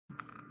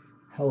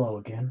Hello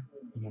again,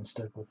 Ian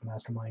Stuck with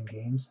Mastermind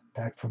Games,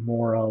 back for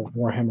more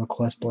Warhammer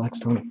Quest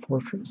Blackstone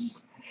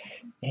Fortress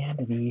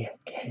and the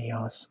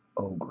Chaos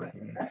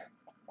Ogryn.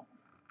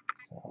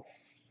 So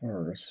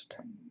first,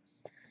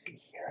 let's see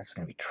here, that's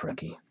going to be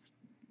tricky.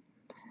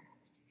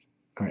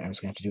 Alright, I'm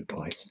just going to have to do it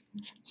twice.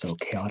 So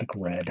Chaotic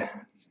Red,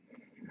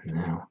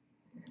 now,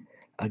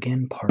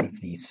 again part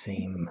of the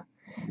same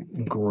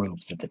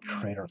group that the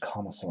Traitor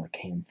Commissar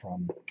came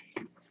from.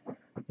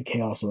 The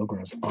Chaos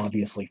Ogryn is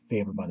obviously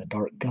favored by the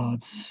Dark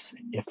Gods,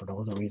 if for no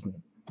other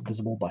reason,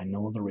 visible by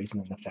no other reason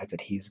than the fact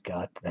that he's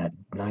got that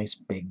nice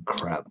big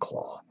crab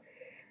claw.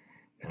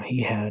 Now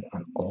he had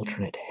an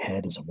alternate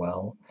head as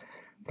well,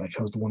 but I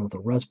chose the one with the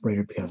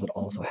respirator because it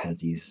also has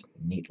these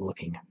neat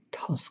looking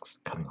tusks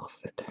coming off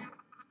of it.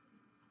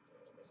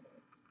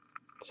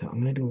 So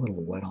I'm going to do a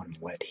little wet on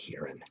wet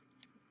here and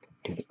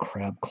do the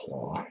crab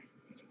claw.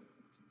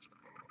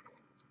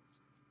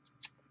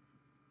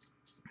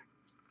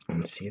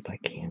 And see if I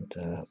can't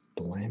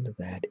blend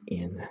that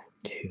in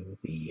to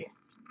the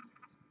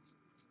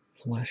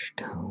flesh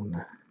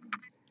tone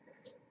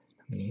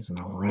I'm using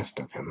the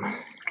rest of him.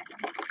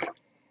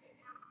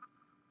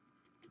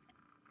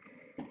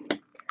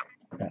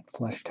 That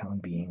flesh tone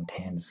being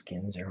Tanned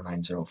Skin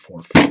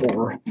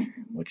 09044,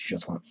 which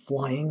just went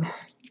flying.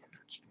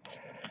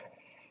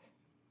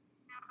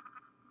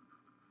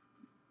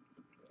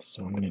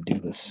 So I'm going to do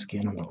the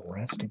skin on the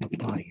rest of the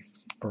body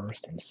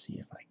first and see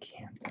if I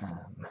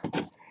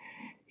can't.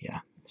 Yeah,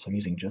 so I'm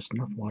using just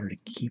enough water to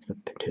keep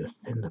to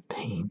thin the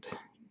paint.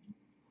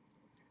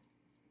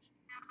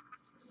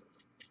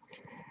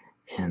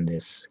 And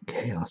this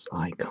chaos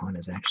icon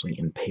is actually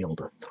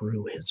impaled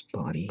through his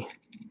body.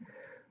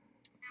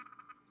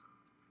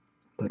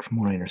 But from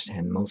what I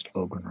understand, most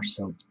Ogryn are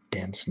so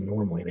dense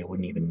normally they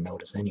wouldn't even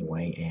notice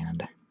anyway,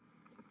 and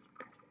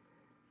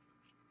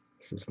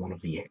this is one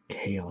of the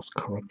chaos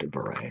corrupted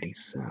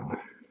varieties, so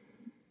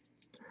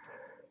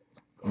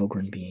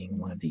Ogryn being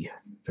one of the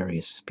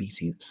various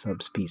species,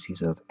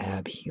 subspecies of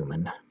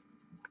abhuman,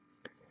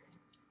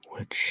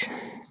 which,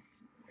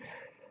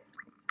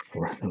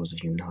 for those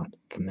of you not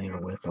familiar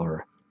with,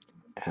 are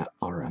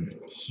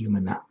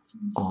human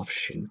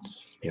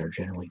offshoots. They are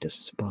generally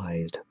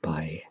despised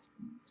by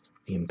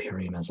the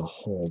Imperium as a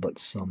whole, but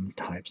some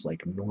types,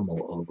 like normal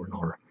Ogryn,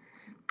 are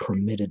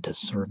permitted to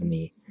serve in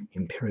the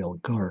Imperial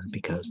Guard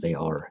because they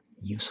are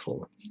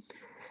useful. In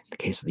the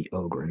case of the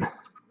Ogryn,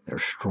 they're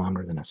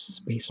stronger than a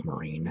Space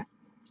Marine,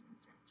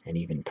 and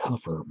even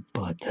tougher,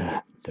 but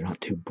they're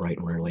not too bright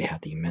and rarely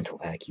have the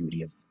mental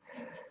acuity of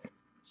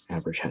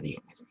a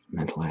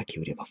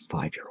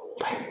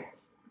 5-year-old.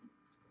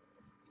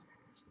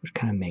 Which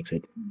kind of makes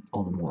it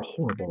all the more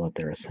horrible that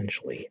they're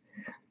essentially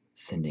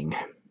sending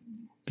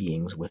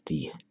beings with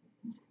the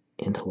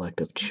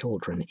intellect of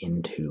children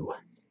into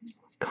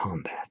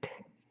combat.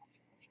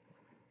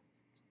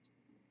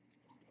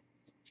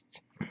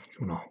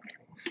 I'm going to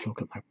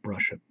soak up my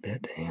brush a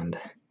bit and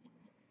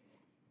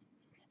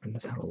bring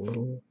this out a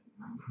little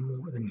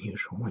more than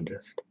usual and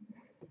just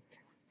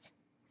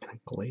kind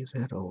of glaze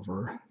that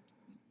over.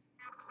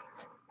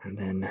 And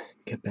then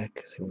get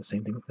back, do the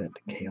same thing with that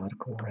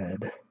chaotic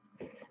red.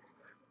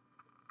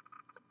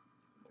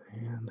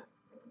 And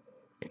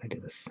can I do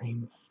the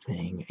same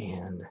thing?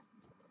 And,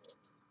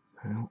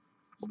 well,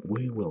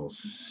 we will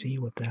see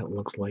what that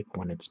looks like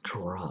when it's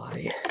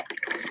dry.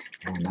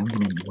 And I'm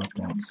going to let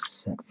that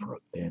set for a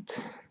bit.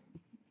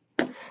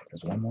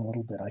 There's one more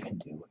little bit I can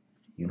do.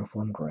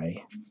 Uniform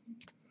gray.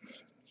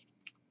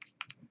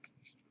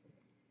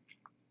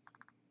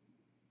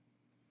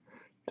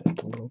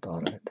 Just a little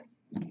dot of it.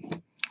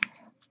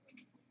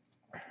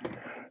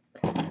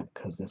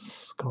 Because this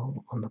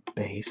skull on the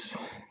base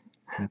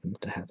happens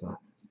to have a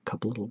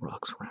couple little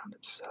rocks around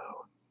it, so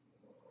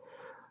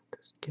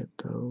just get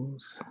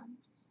those.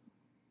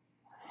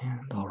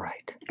 And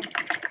alright.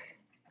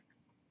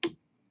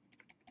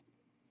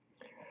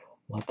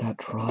 Let that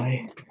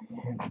dry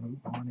and move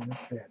on in a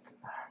bit.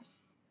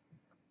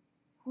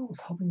 I was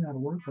hoping that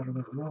would work better,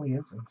 but it really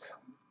isn't.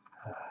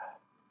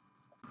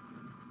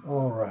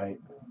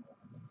 Alright.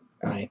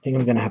 I think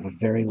I'm going to have a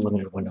very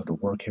limited window to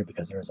work here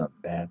because there's a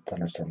bad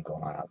thunderstorm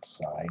going on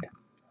outside.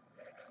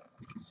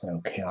 So,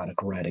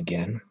 chaotic red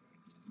again.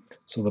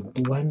 So the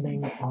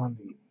blending on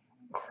the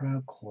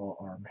crab claw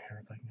arm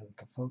here, if I can get this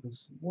to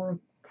focus,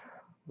 worked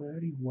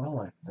pretty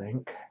well, I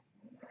think.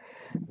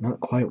 Not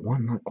quite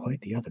one, not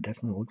quite the other.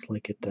 Definitely looks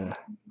like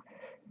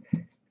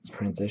it's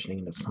transitioning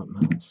into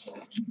something else.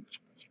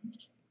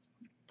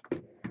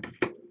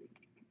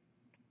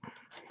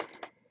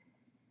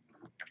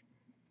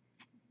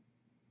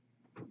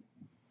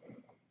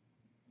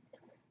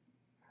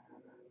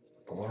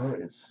 Blur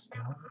is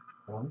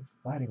still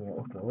fighting it.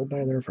 Looked a little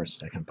better there for a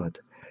second, but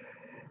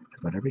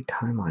about every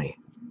time I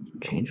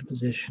change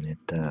position, it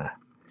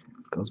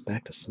goes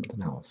back to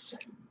something else.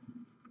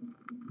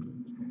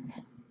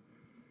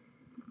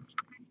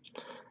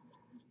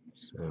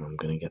 So I'm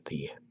going to get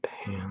the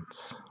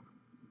pants.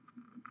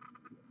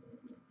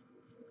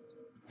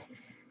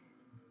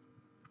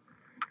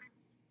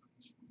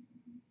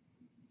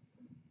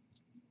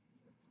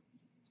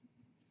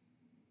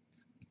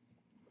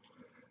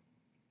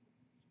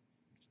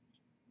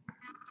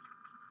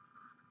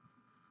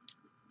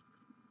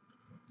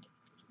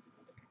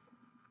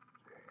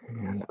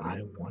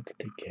 I want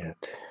to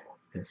get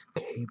this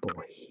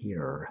cable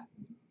here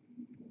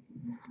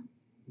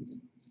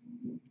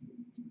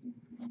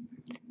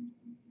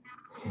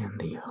and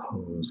the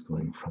hose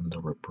going from the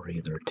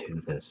rebreather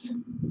to this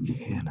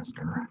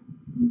canister.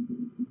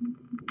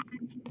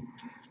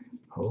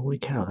 Holy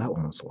cow, that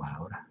one was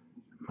loud.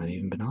 Might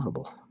even been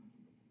audible.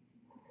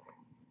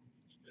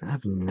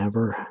 I've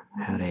never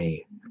had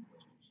a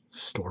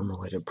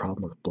storm-related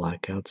problem with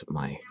blackouts at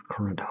my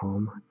current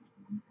home.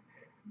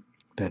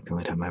 In fact, the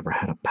only time I ever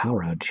had a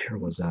power outage here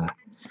was when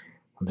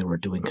they were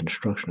doing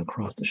construction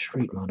across the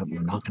street and wound up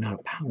knocking out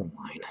a power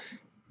line.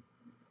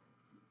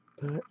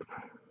 But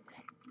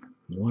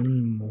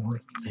one more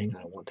thing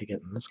I want to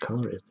get in this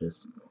color is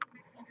this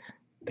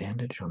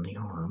bandage on the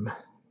arm.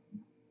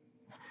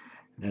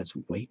 That's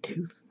way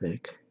too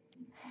thick.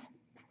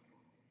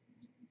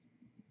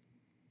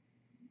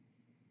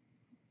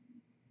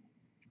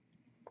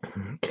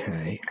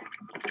 Okay.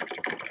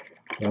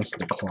 The rest of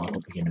the cloth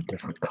will be in a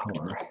different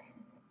color.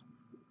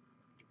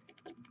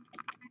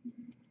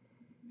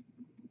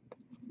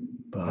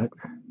 But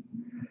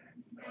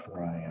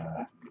before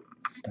I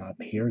stop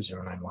here,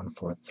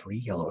 09143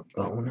 yellow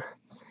bone.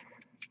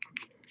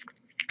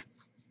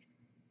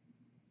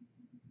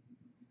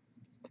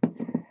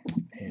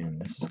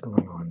 And this is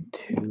going on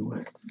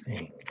two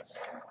things.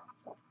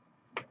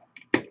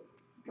 Then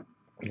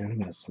I'm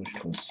going to switch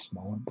to a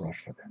smaller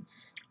brush for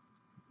this,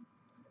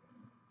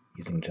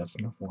 using just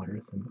enough water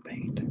to thin the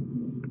paint.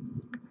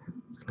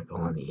 It's going to go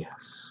on the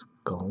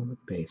skull and the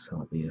base,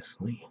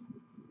 obviously.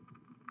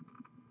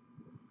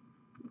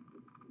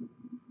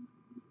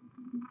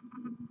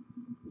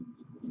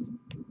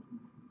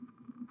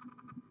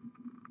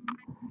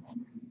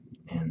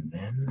 And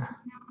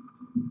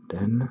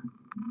then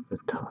the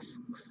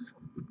tusks,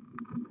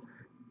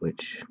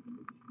 which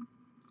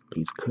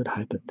these could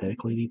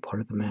hypothetically be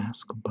part of the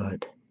mask,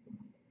 but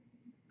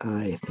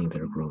I think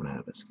they're grown out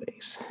of his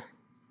face.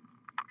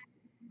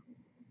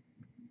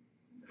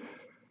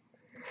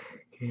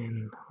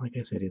 And like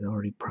I said, he's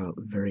already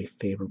very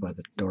favored by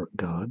the dark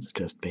gods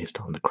just based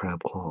on the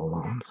crab claw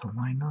alone, so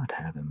why not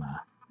have him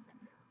a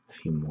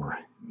few more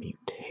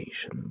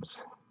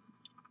mutations?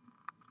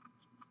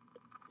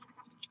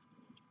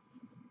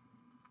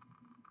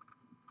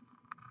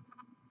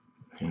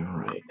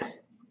 Alright.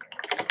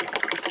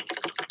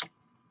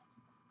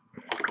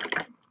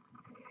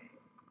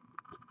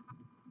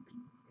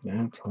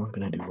 That's all I'm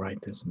going to do right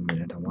this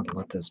minute. I want to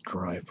let this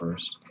dry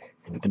first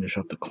and finish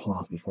up the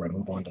cloth before I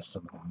move on to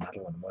some more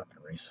metal and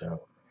weaponry,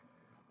 so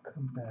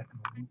come back in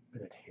a little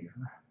bit here.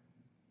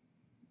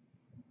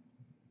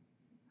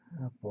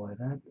 Oh boy,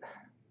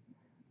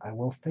 I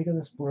will figure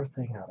this blur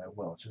thing out, I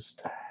will. It's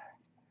just, I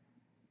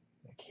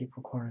keep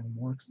requiring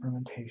more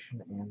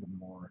experimentation and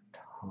more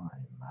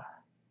time.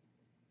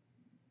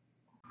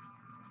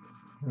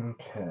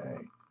 Okay,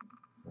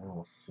 now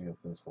we'll see if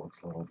this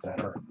works a little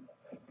better.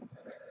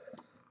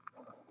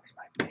 Where's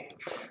my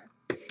paint?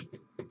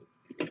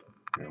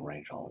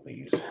 Rearrange all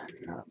these.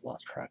 Now I've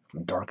lost track.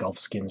 Dark Elf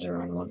Skin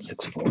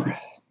 09164.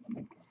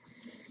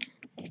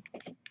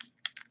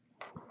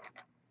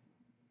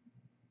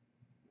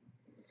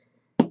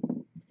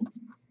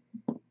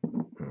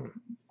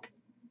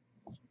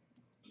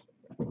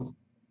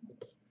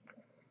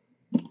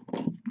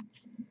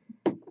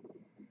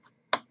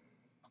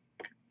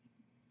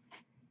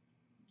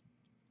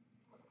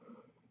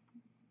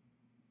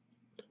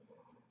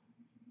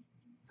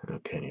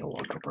 Okay, I need a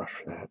larger brush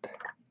for that.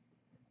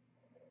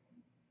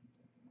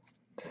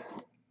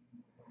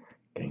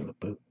 Getting the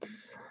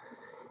boots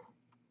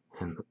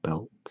and the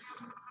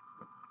belts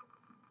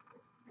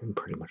and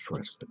pretty much the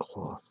rest of the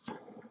cloth.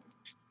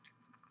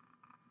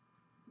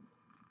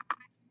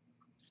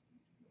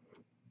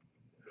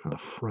 Now the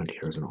front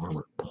here is an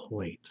armored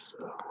plate,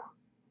 so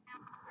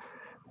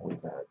what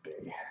would that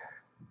be?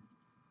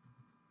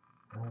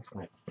 Well,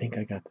 when I think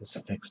I got this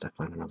fixed, I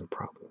find another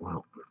problem.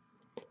 Well,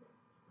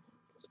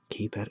 just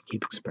keep at it,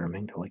 keep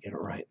experimenting until I get it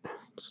right.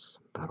 That's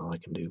about all I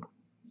can do.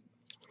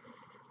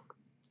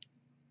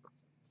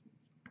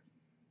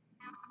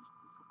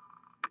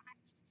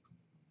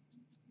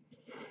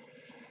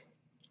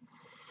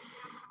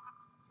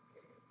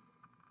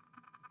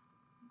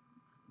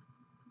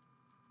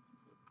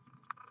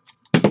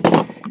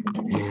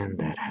 And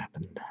that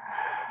happened.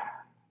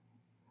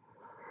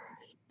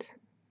 Right.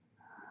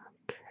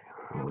 Okay,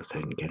 well, at least I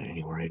didn't get it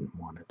anywhere I didn't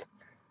want it.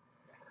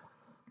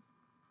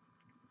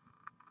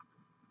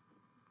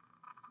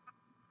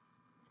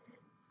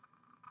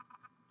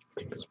 I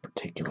think this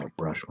particular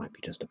brush might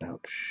be just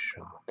about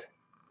shot.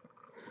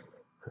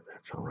 But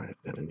that's alright,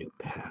 I've got a new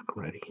pack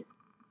ready.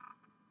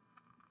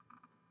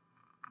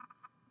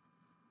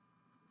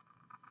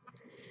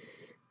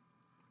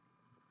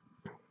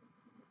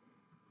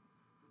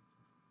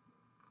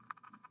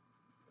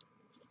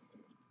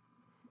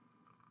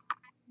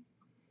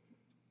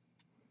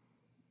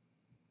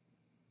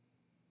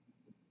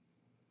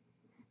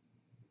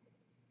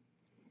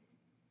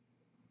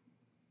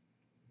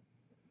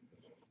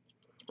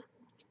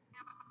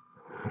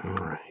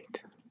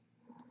 Alright.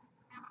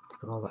 Let's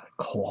get all that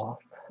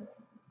cloth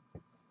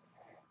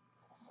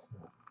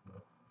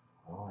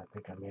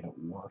think I made it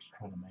worse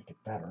trying to make it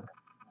better.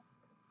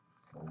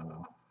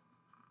 So,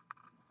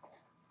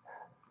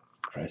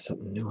 try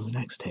something new on the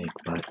next take,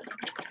 but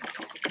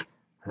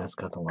that's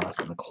got the last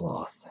of the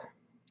cloth.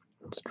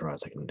 As dry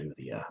as I can do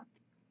the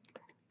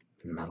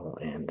metal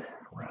and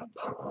wrap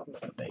up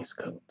the base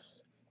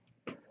coats.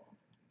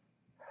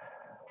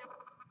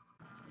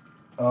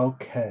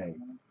 Okay,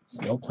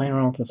 still playing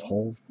around with this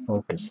whole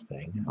focus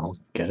thing. I'll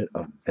get it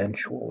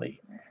eventually.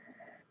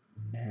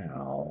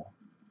 Now,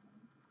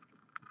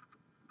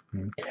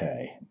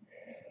 okay.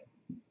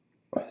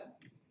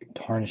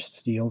 Tarnished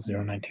steel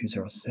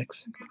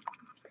 09206.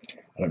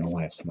 I don't know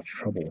why I have so much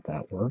trouble with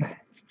that word.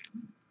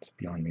 It's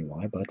beyond me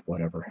why, but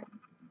whatever.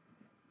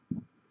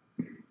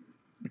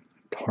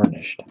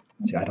 Tarnished.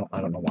 See, I don't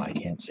know why I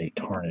can't say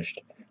tarnished,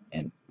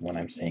 and when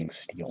I'm saying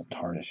steel,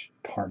 tarnished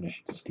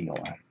steel.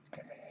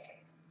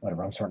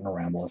 Whatever. I'm starting to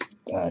ramble.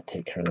 Let's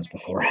take care of this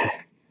before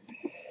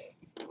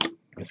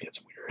this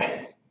gets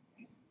weird.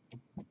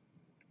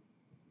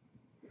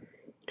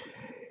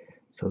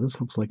 So this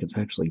looks like it's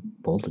actually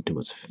bolted to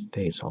his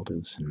face. I'll do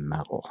this in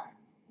metal.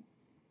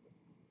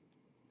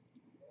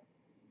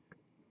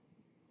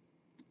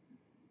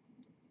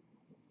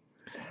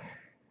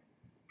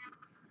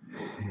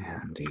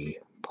 And the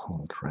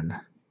pauldron.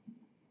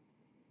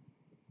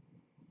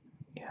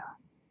 Yeah.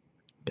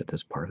 Get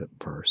this part of it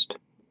first.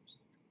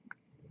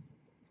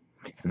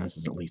 And this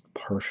is at least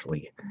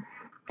partially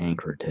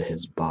anchored to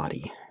his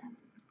body.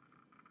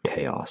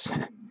 Chaos.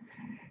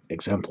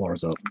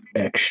 Exemplars of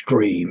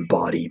extreme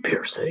body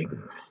piercing.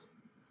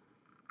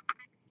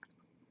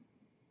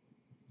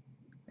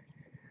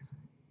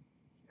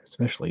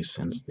 Especially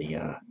since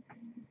the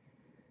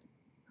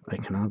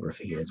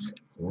iconography is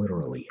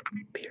literally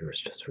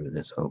pierced through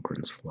this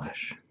Ogryn's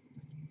flesh.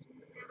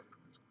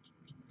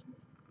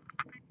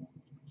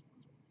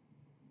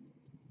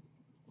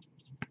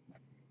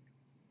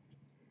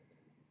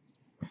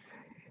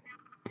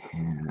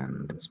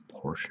 And this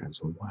portion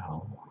as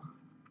well.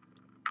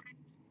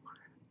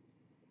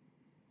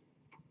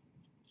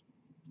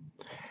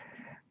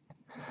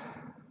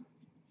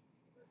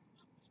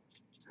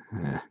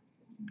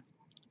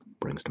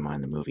 Brings to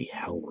mind the movie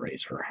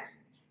Hellraiser.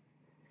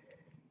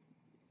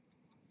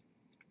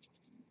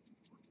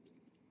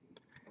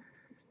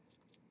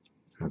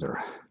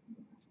 Another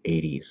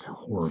 80s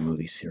horror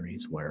movie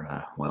series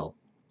where, well,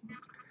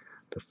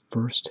 the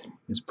first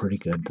is pretty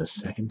good, the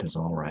second is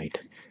alright,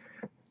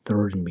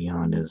 third and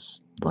beyond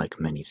is like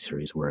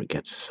miniseries where it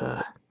gets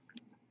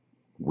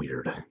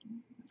weird.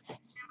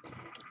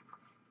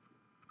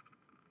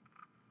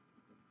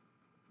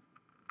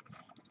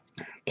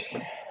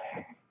 Okay.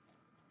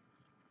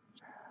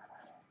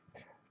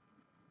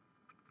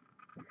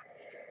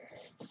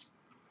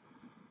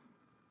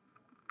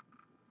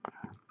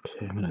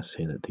 Okay, I'm gonna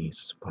say that these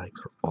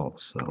spikes are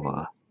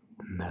also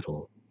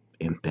metal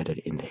embedded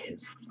into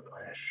his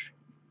flesh.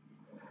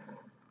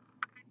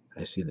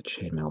 I see the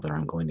chainmail there.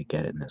 I'm going to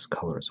get it in this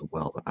color as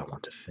well, but I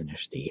want to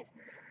finish the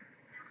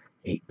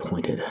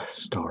 8-pointed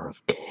Star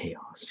of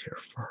Chaos here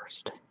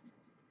first.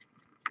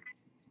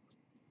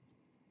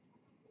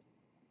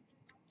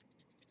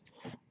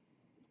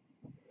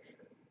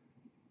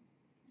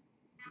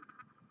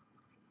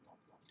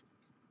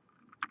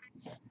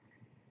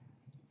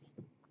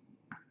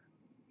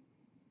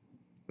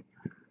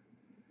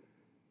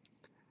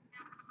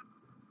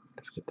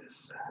 Let's get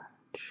this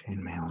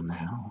chainmail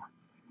now.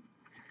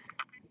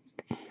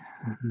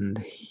 And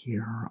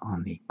here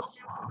on the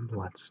club,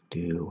 let's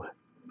do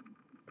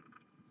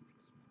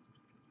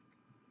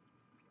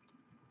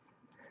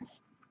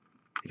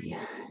the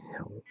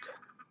hilt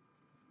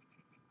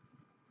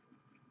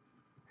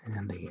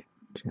and the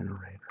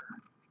generator.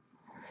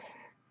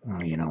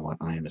 Oh, you know what?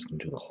 I am just going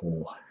to do the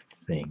whole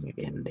thing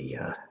in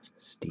the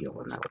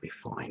steel, and that'll be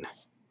fine.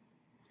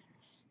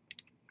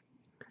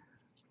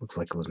 Looks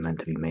like it was meant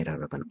to be made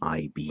out of an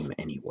I-beam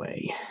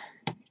anyway.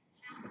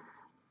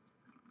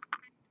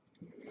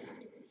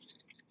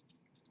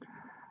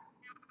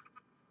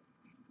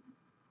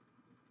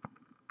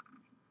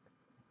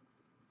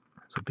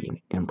 This will be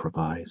an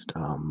improvised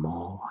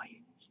maul. I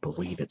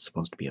believe it's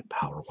supposed to be a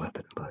power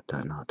weapon, but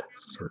I'm not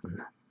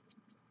certain.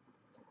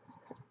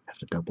 I have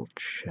to double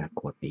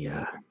check what the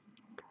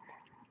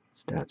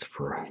stats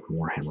for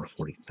Warhammer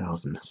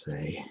 40,000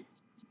 say.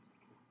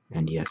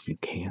 And yes, you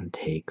can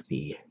take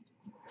the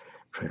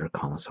Trader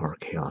Commissar,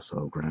 Chaos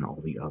Ogryn, and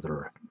all the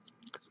other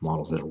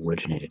models that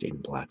originated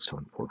in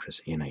Blackstone Fortress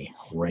in a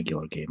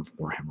regular game of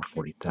Warhammer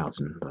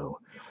 40,000, though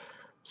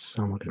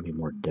some are going to be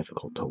more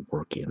difficult to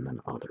work in than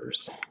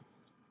others.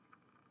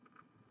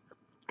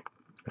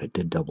 I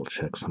did double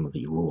check some of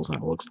the rules, and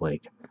it looks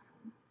like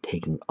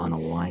taking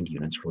unaligned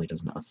units really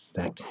doesn't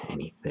affect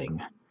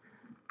anything,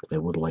 but they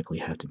would likely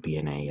have to be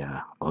in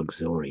a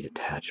auxiliary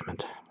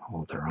detachment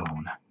all their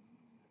own.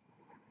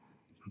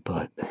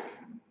 But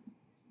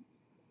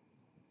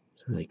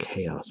so the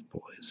Chaos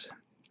Boys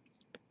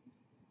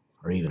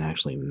are even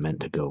actually meant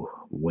to go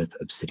with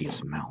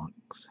Obsidious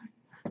Malix.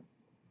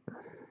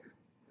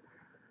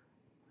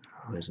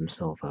 Who is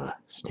himself a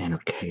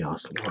standard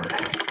Chaos Lord.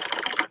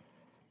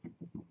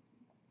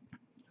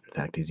 In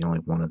fact, he's the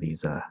only one of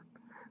these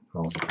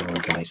models that can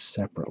really die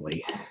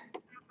separately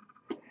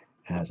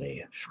as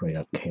a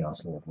straight-up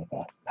Chaos Lord with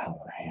a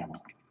power hammer,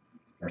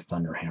 or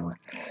thunder hammer.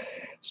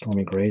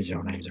 Stormy Gray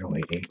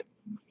 09088.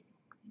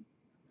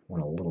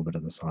 Want a little bit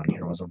of this on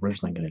here. I was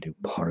originally going to do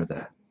part of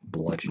the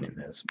bludgeon in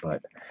this,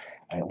 but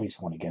I at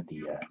least want to get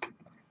the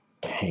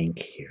tank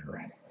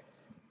here.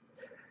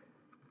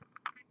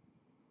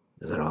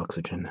 Is it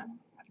oxygen?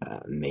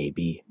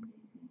 Maybe.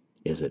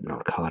 Is it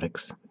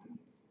narcotics?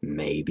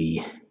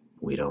 Maybe.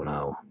 We don't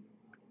know.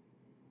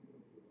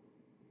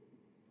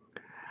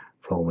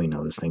 For all we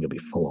know, this thing could be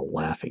full of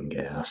laughing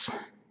gas.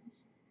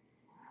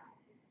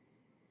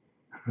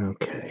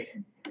 Okay.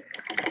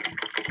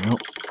 Well,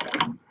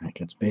 that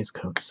gets base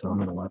coat, so I'm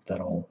going to let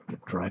that all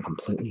dry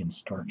completely and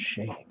start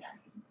shading.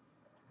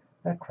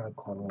 That crowd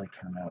claw really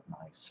turned out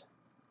nice.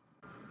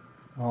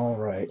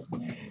 Alright,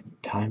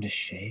 time to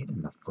shade,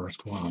 and the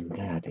first one on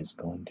that is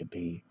going to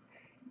be...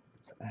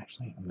 So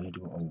actually, I'm going to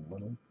do a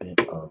little bit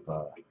of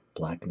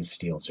Blackened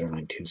Steel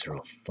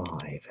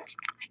 09205.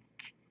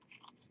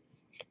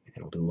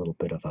 And I'll do a little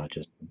bit of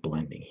just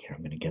blending here.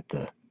 I'm going to get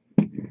the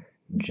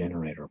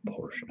generator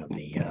portion of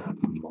the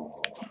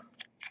mall.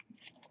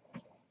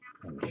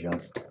 And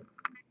just,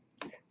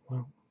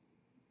 well,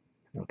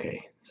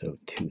 okay, so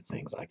two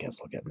things I guess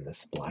I'll get in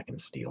this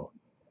Blackened Steel.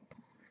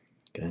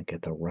 Gonna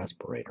get the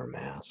respirator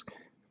mask,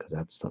 because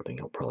that's something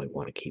you'll probably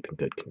want to keep in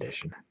good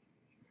condition.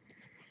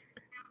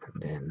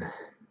 And then a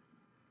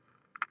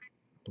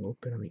little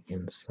bit on the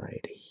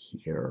inside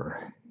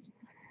here,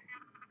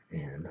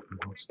 and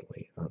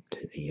mostly up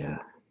to the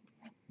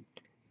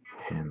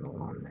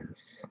handle on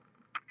this.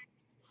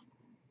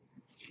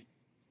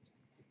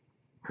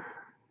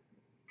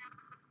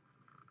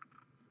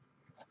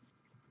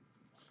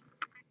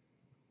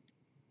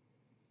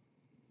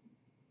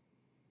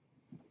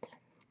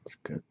 It's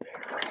good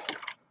there.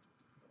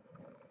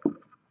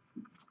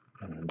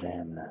 And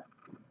then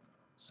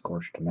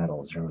Scorched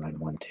Metal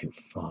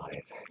 09125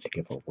 to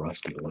give a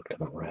rusty look to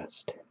the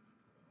rest.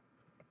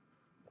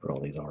 For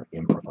all these are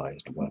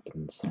improvised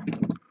weapons.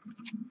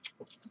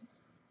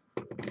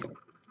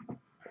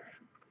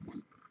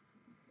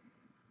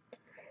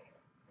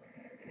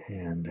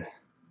 And,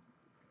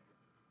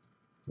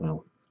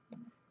 well,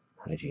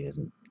 hygiene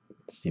isn't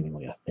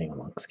seemingly a thing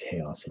amongst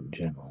Chaos in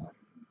general.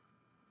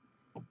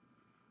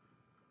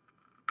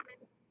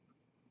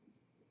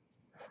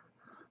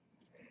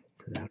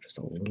 Now just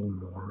a little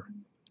more.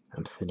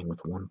 I'm thinning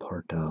with 1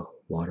 part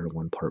water,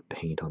 1 part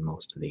paint on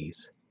most of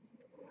these.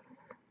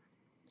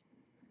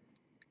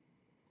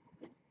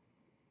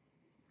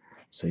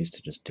 So used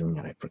to just doing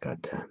it, I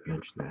forgot to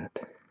mention that.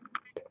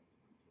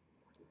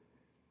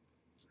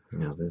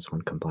 Now this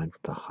one combined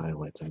with the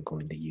highlights I'm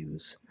going to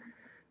use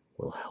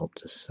will help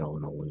to sell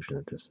an illusion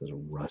that this is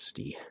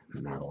rusty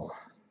metal.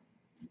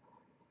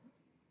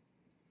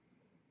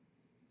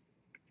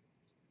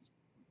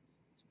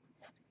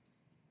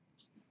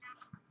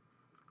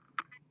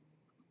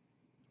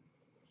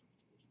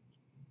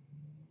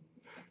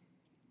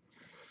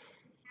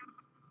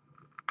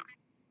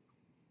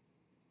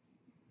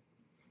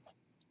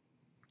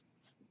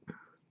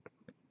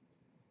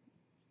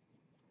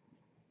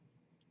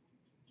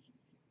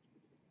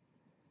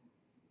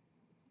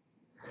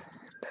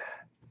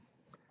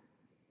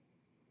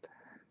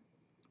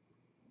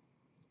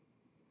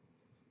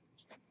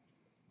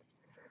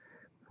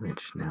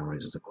 Which now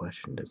raises a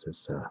question, does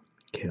this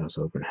Chaos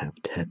Ogryn have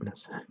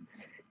tetanus?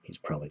 He's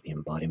probably the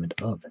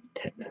embodiment of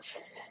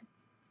tetanus.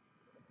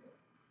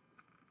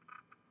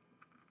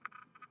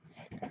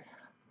 Right.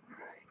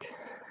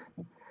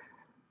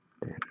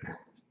 Then,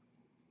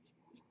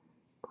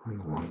 going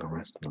along the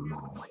rest of the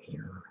mall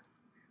here,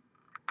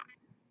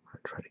 I'll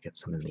try to get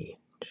some in the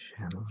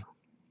channel.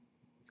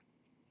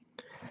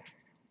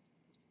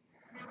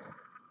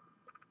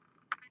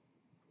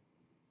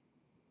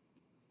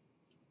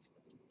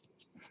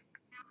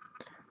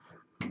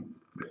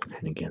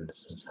 And again,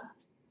 this is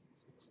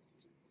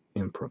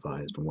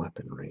improvised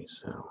weaponry,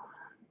 so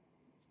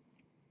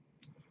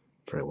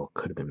very well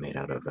could have been made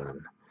out of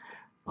an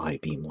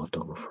I-beam left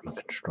over from a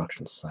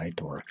construction site,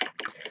 or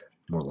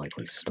more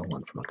likely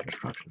stolen from a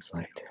construction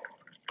site.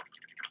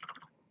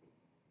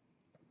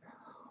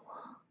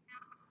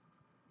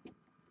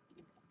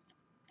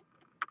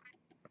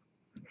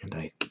 And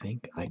I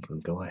think I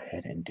can go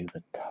ahead and do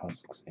the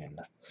tusks in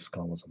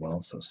skull as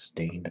well, so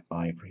stained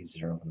ivory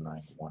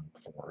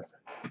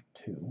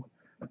 09142.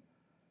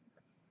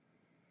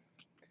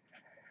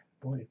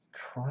 Boy, it's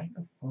trying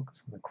to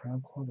focus on the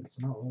crowd claw, but it's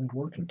not really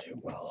working too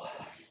well.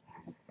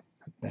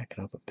 Back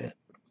it up a bit.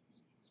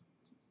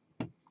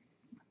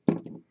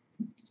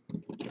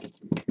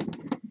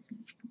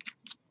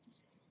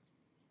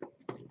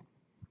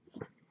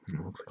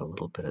 It looks like a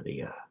little bit of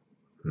the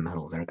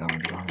metal there going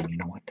wrong, and you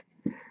know what?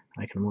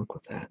 I can work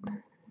with that.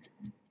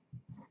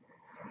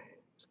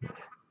 Just gonna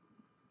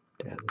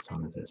dab this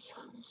onto this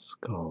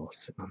skull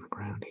sitting on the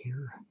ground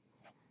here.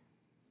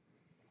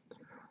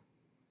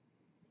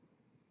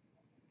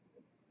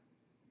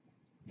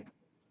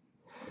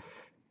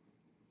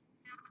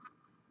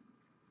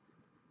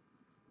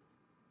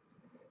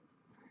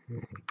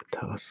 And the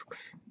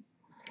tusks.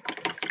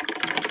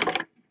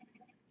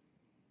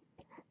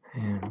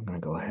 And I'm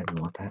going to go ahead and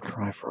let that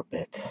dry for a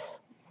bit.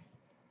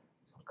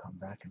 So I'll come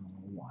back in a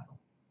little while.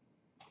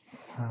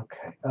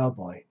 Okay. Oh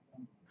boy.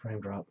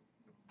 Frame drop.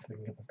 So we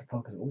can get this to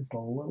focus at least a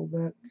little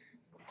bit.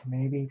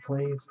 Maybe,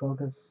 please,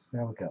 focus.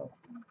 There we go.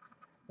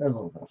 There's a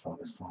little bit of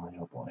focus finally.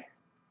 Oh boy.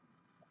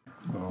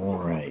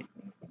 Alright.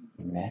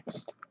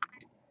 Next.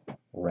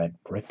 Red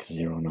brick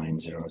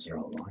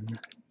 09001.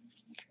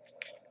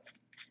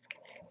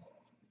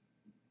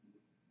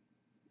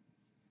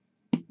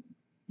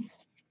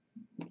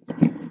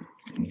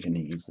 I'm going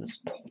to use this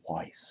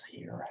twice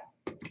here.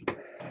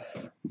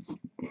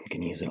 You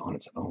can use it on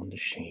its own to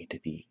shade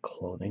the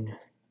clothing,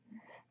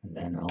 and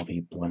then I'll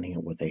be blending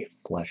it with a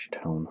flesh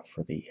tone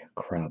for the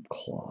crab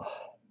claw.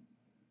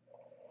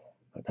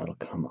 But that'll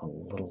come a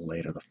little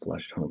later. The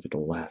flesh tone will be the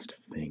last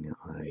thing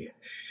I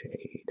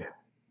shade.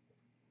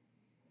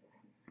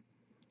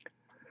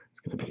 It's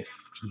going to be a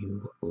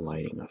few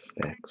lighting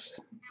effects,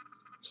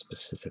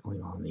 specifically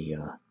on the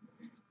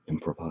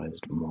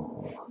improvised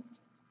mall.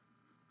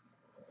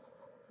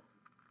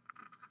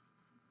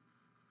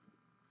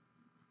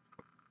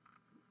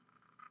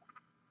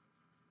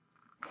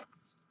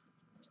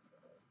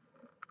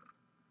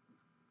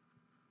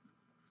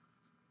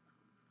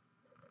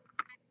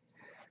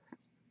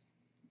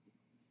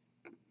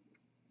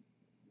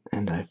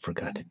 And I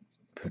forgot to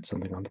put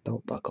something on the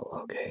belt buckle.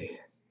 Okay.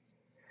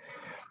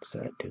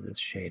 So do this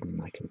shade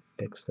and I can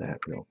fix that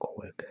real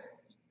quick.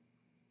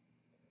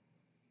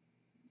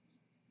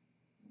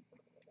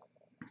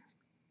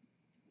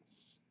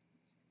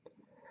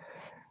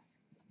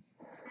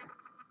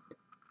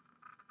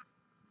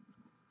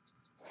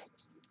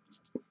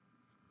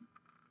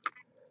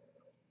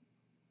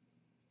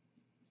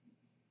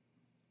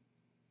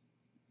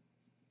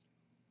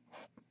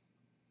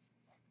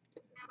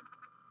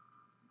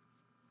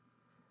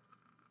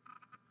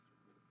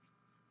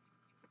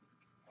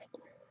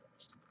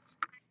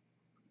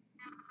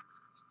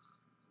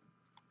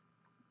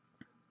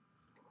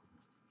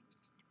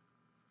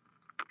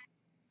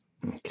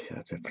 Okay,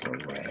 that's it for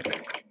the red.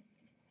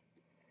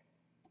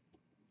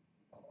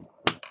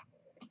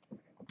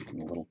 A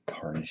little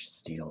tarnished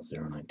steel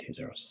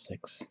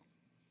 09206.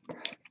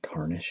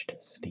 Tarnished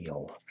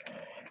steel. I'm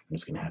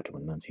just going to have to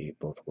enunciate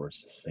both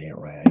words to say it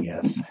right, I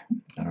guess.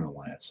 I don't know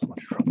why I have so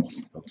much trouble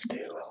with those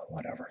two.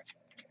 Whatever.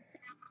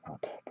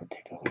 Not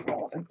particularly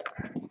relevant.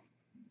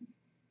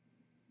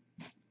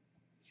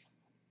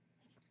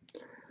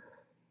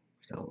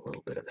 Just a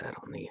little bit of that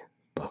on the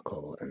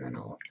buckle, and then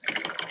I'll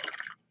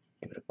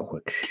give it a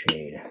quick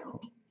shade.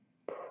 I'll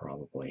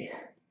probably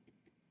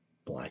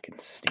blacken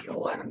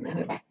steel in a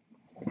minute.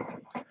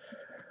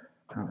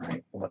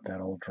 Alright, let that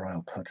all dry.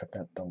 I'll touch up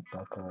that belt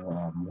buckle.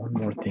 One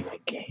more thing I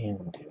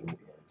can do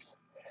is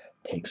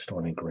take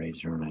Stormy Gray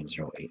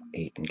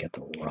 09088 and get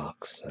the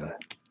rocks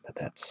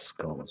that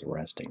skull is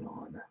resting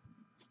on.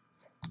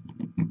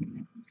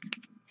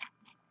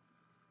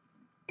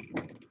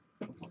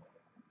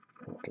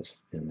 I'll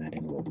just thin that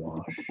into a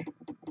wash.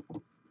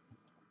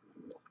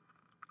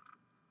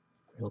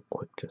 Real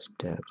quick, just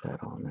dab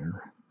that on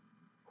there.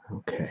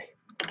 Okay.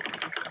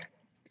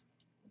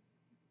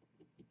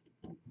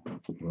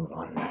 Move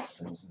on as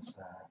soon as this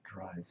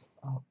dries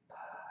up. I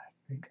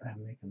think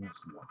I'm making this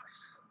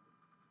worse.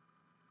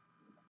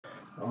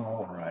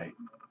 Alright.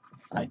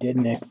 I did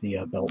nick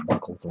the belt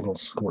buckle with a little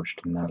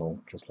scorched metal,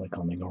 just like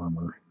on the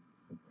armor.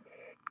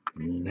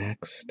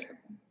 Next.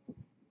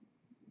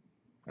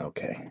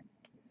 Okay.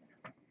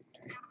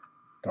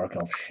 Dark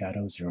Elf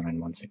Shadow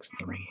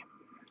 09163.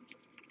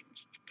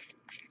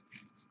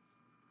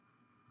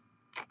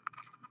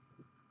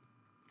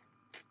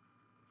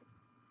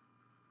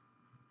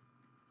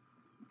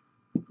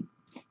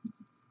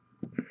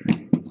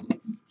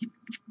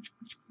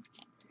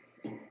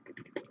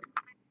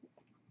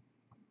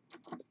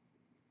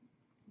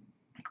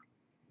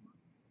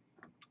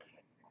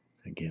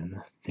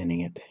 Again,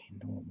 thinning it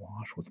into a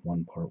wash with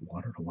 1 part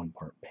water to 1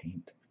 part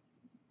paint.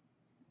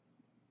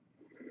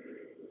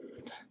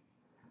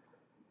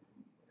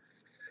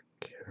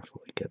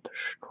 Carefully get the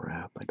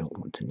strap. I don't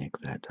want to nick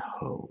that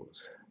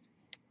hose.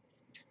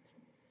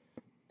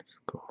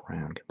 Just go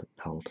around, get the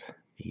belt,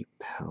 the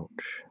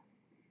pouch.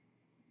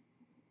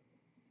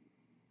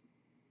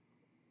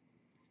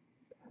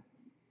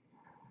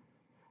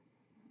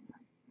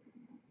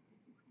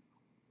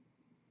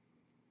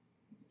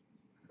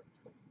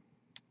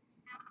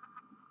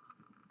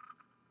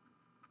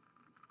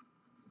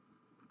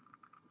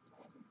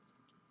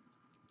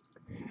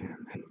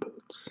 And then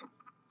boots.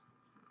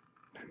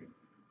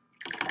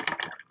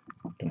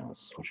 I'm going to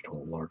switch to a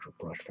larger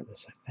brush for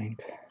this, I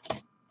think.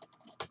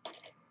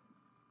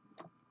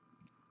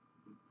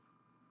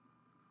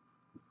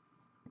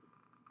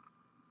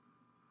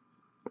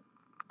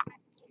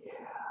 Yeah,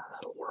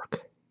 that'll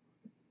work.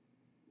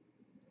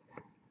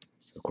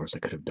 Of course, I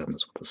could have done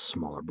this with a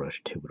smaller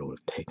brush too, but it would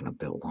have taken a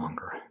bit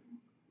longer.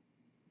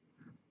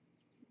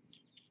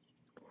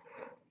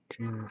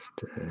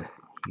 Just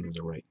use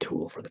the right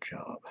tool for the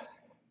job.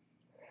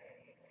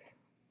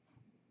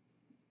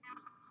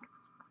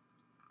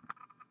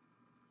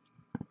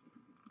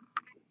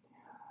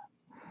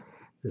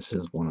 This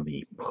is one of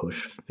the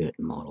push fit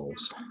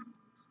models,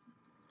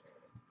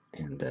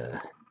 and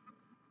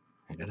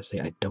I gotta say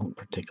I don't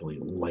particularly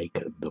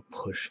like the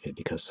push fit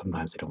because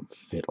sometimes they don't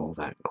fit all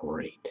that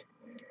great.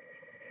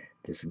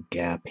 This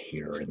gap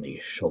here in the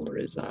shoulder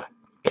is a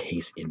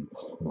case in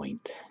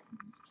point.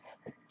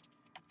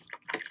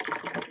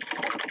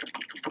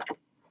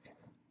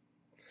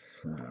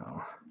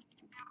 So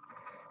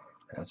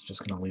that's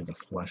just going to leave the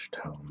flesh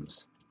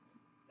tones,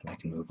 and I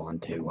can move on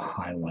to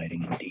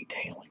highlighting and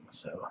detailing.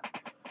 So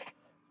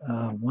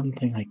one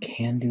thing I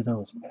can do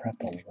though is prep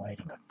the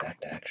lighting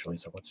effect actually,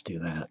 so let's do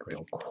that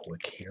real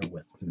quick here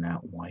with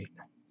matte white.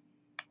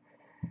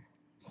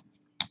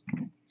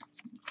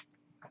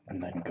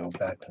 And then go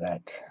back to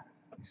that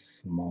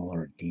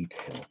smaller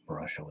detail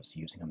brush I was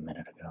using a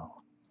minute ago.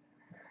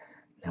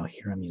 Now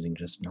here I'm using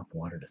just enough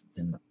water to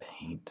thin the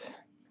paint.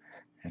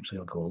 Actually,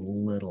 I'll go a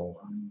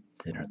little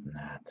thinner than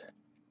that.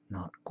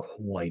 Not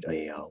quite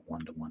a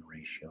 1-to-1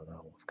 ratio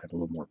though. I've got a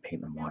little more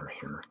paint than water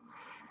here.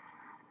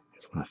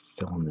 Just want to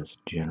fill in this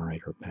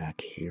generator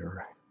back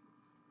here.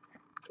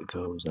 If it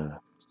goes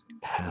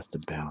past the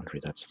boundary,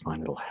 that's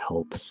fine. It'll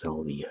help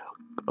sell the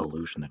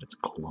illusion that it's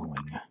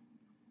glowing.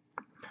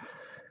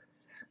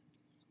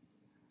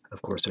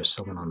 Of course, there's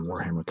someone on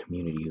Warhammer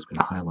Community who's been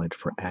highlighted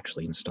for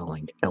actually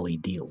installing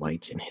LED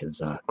lights in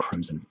his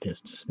Crimson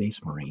Fist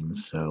Space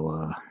Marines,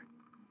 so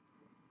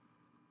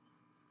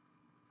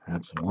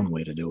that's one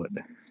way to do it.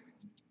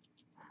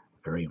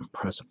 Very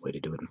impressive way to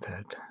do it, in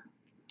fact.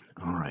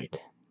 Alright.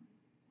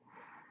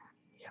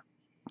 Yep,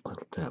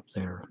 little dab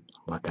there.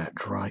 Let that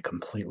dry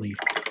completely.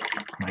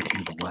 I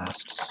can do the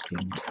last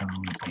skin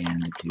tone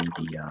and do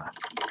the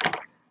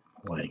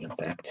lighting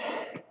effect.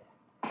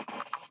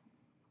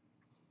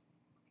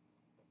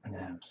 And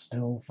I'm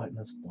still fighting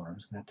this blur. I'm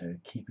just going to have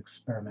to keep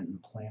experimenting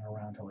and playing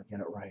around until I get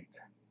it right.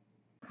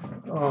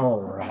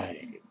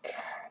 Alright.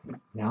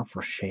 Now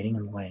for shading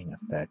and lighting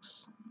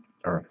effects.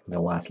 Or the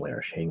last layer,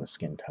 shading the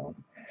skin tone.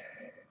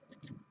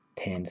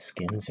 Tanned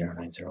Skin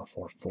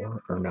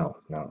 09044. Or no,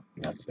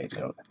 that's the base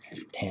coat.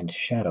 Tanned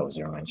Shadow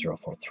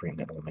 09043. I'm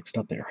getting a little mixed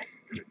up there.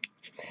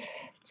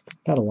 It's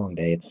not a long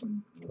day. It's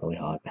really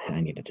hot.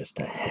 I need to just,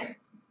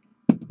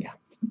 yeah.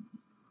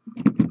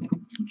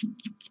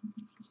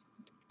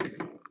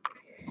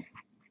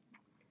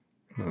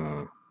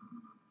 I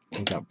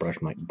think that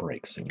brush might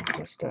break soon.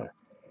 Just,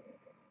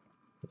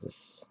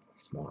 this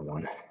smaller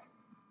one.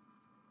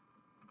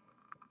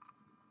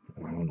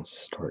 I want to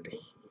start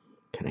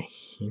kind of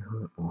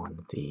here on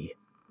the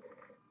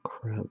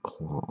crab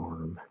claw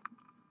arm.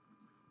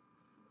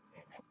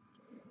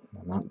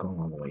 I'm not going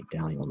all the way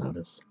down, you'll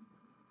notice,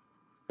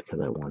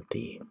 because I want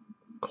the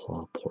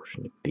claw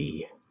portion to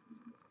be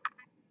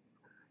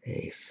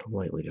a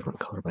slightly different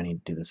color, but I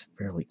need to do this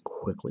fairly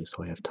quickly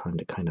so I have time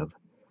to kind of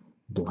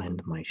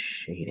blend my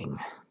shading.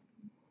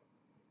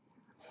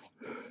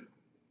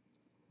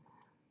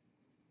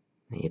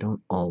 Now, you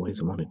don't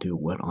always want to do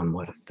wet on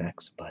wet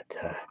effects, but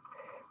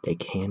they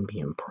can be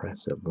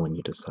impressive when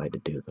you decide to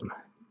do them.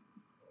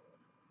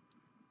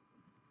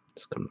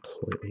 It's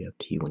completely up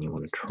to you when you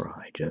want to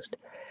try. Just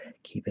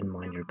keep in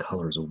mind your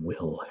colors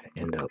will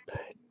end up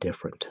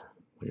different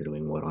when you're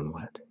doing wet on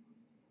wet.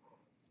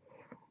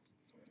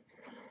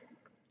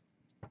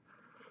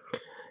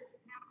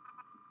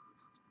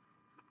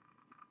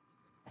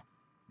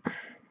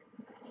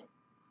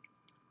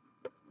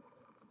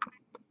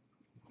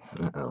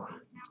 Uh-oh.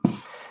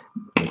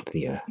 Make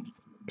the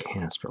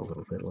canister a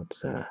little bit.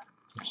 Let's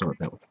absorb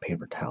that with a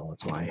paper towel.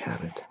 That's why I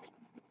have it.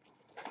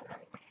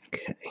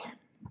 Okay.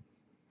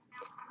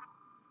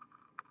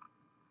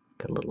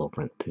 Got a little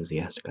over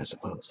enthusiastic, I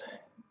suppose.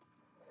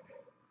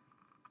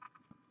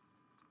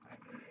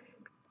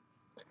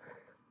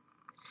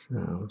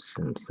 So,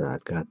 since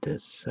I've got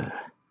this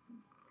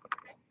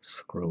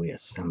screwy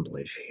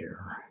assemblage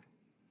here,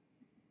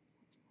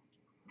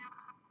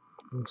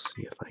 we'll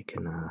see if I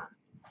can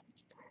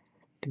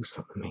do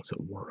something that makes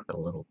it work a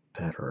little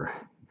better.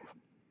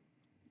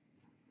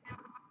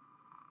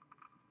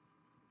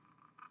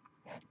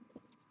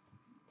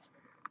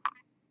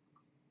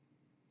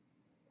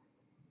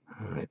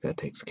 Alright, that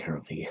takes care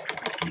of the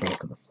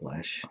bulk of the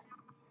flesh.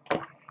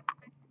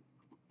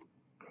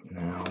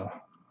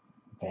 Now,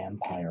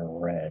 Vampire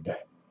Red.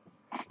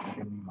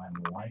 Give me my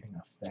lighting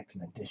effect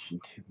in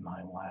addition to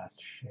my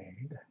last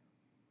shade.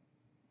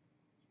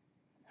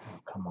 Oh,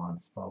 come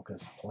on,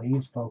 focus.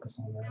 Please focus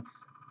on this.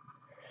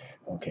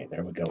 Okay,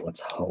 there we go.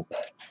 Let's hope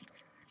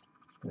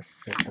this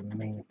system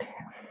maintains.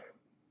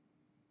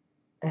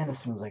 And as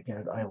soon as I get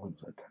it, I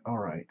lose it.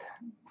 Alright.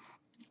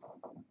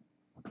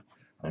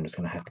 I'm just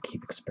going to have to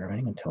keep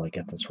experimenting until I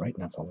get this right,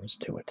 and that's all there is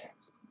to it.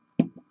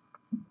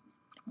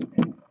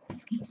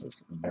 This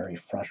is very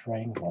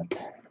frustrating, but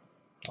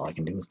all I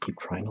can do is keep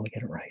trying till I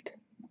get it right.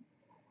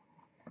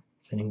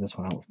 Thinning this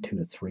one out with 2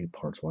 to 3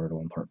 parts water to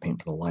 1 part paint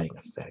for the lighting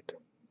effect.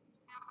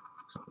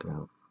 Something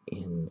out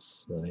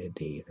inside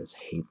this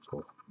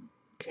hateful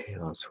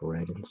Chaos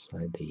Red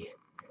inside the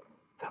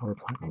power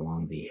plant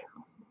along the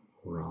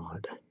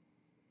rod.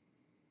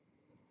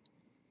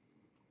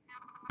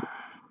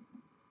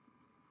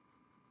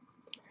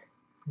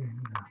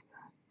 And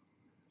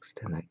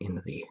extend that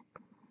into the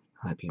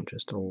high beam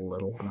just a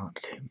little, not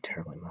too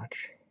terribly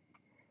much.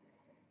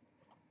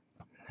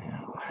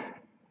 Now,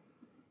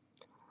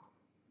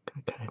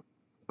 I'm gonna kind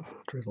of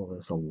drizzle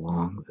this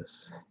along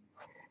this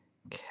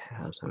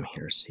chasm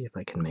here, see if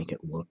I can make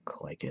it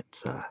look like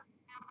it's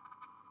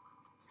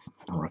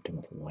erupting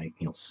with light.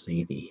 You'll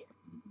see the.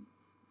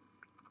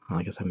 Well,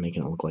 I guess I'm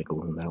making it look like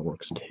gloom. That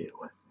works too.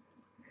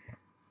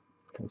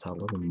 That's a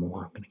little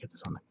more. I'm gonna get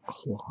this on the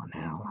claw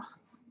now.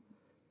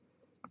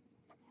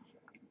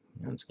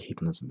 And it's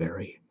keeping this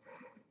very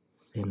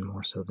thin,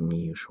 more so than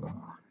usual.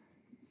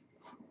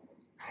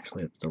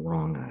 Actually, it's the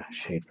wrong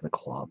shade for the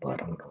claw,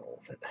 but I'm gonna roll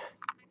with it.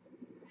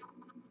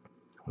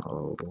 A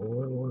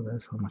little of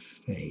this on the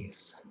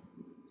face.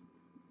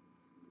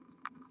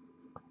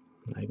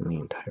 Not even the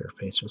entire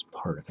face, just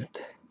part of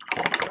it.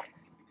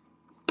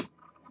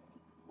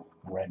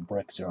 Red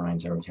brick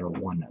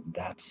 09001,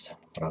 that's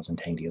what I was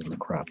intending to use in the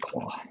crab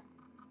claw.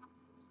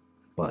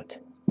 But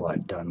what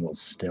I've done will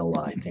still,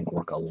 I think,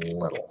 work a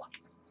little.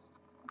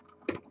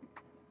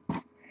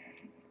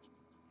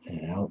 Thin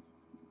it out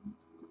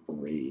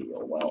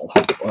real well.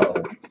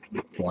 Uh-oh,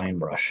 line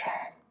brush.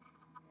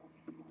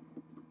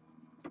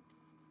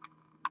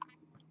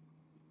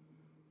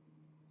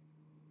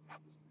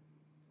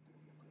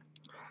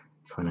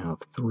 So I now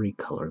have 3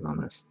 colors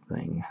on this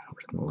thing. We're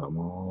just going to let them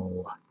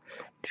all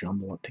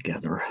jumble up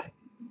together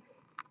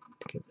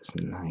to give this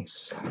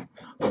nice,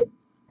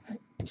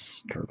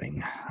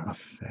 disturbing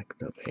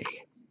effect of a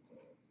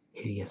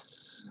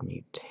hideous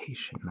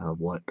mutation of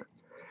what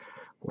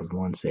was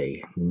once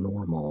a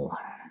normal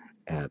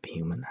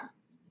abhuman.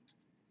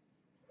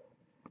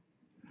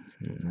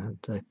 And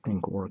that, I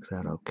think, works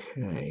out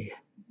okay.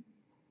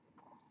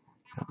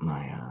 Got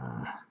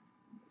my,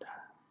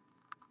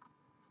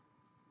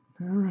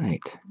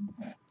 Alright.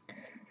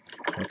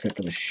 That's it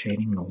for the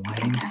shading and the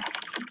lighting.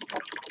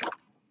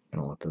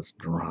 Gonna let this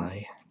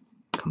dry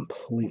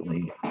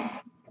completely.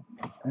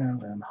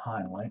 And then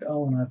highlight.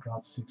 Oh, and I've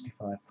dropped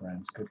 65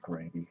 frames. Good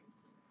gravy.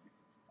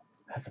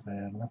 That's a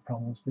bad enough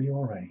problem with this video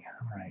already.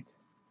 Alright.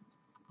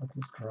 Let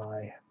this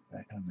dry.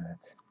 Back in a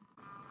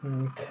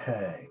minute.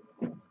 Okay.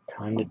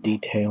 Time to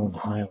detail and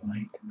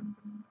highlight.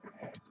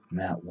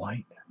 Matte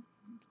white.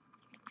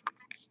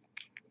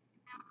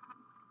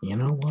 You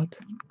know what?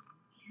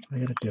 I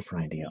got a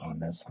different idea on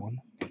this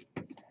one.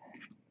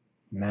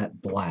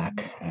 Matte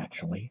black,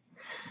 actually.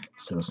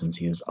 So since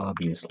he is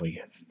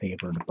obviously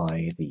favored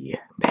by the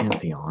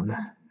Pantheon,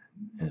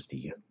 as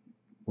the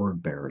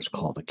word bearers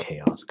call the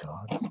Chaos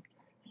Gods,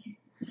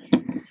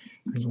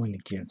 I'm going to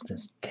give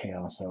this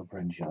Chaos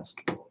Ogryn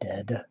just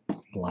dead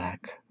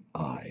black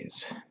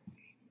eyes.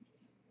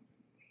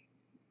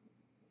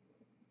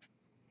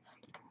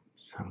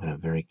 So I'm going to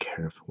very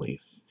carefully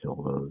fill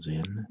those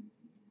in.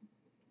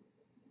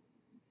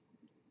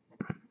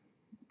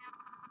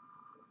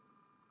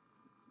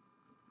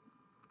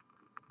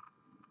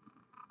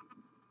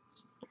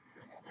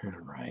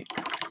 Alright.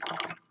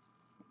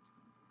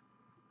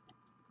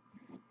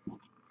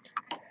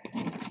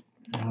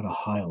 Now to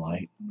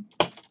highlight. I'm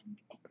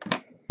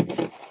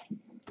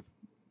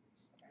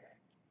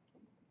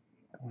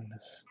going to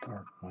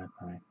start with,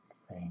 I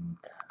think,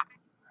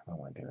 how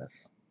do I do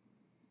this?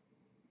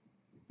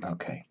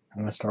 Okay,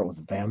 I'm going to start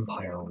with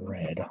Vampire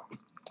Red.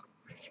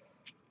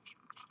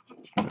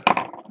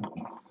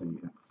 Let's see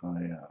if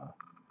I,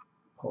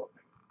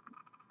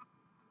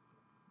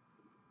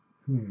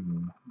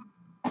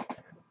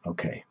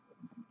 Okay,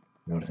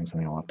 noticing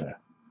something I'll have to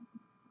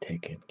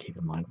keep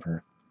in mind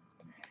for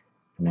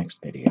the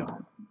next video.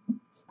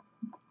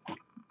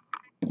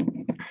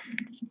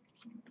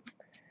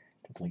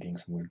 Definitely getting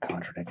some weird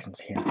contradictions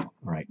here.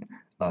 Alright,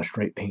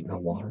 straight paint, no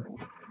water.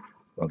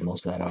 Rub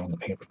most of that out on the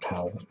paper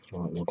towel. You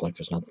want it to look like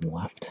there's nothing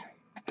left.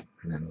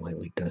 And then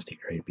lightly dust the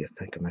area to be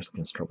effective. I'm actually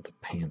going to start with the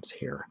pants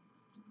here.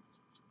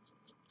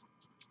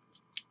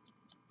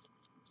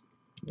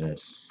 I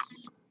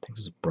think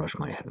this brush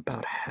might have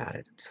about had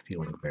it. It's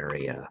feeling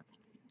very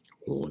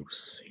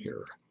loose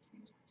here.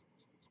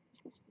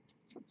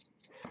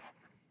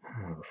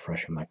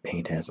 Refreshing my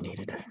paint as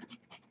needed.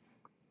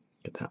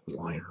 Get that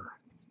wider.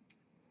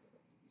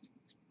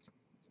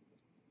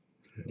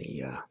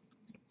 The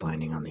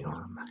binding on the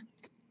arm.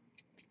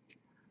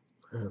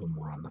 A little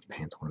more on the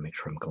pants. I want to make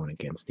sure I'm going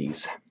against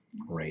these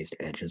raised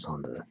edges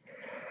on the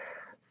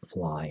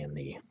fly and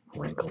the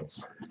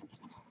wrinkles.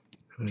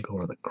 I'm going to go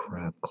over the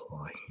crab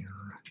claw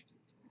here.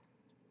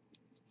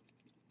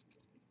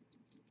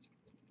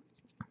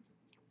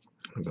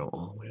 I'm going to go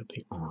all the way up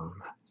the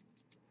arm.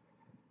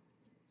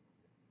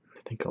 I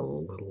think a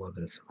little of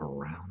this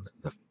around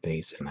the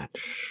face and that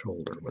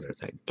shoulder where there's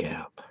that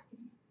gap.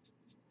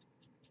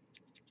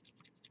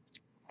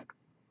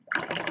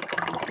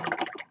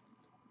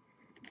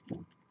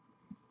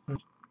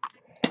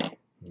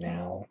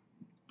 Now,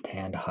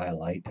 tanned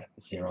highlight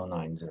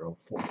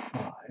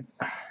 09045.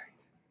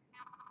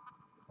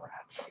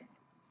 Rats.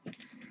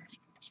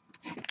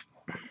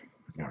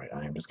 Alright,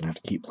 I'm just going to have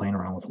to keep playing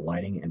around with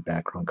lighting and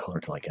background color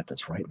till I get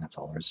this right, and that's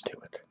all there is to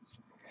it.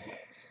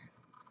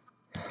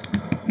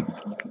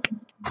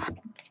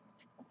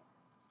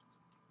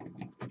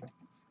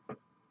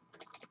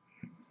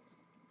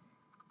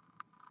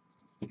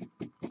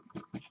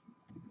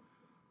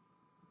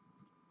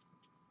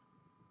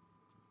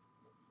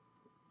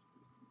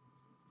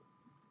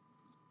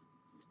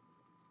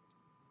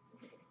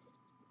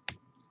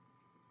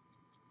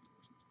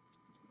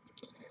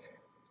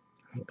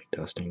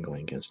 dusting,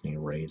 going against any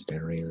raised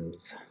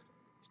areas.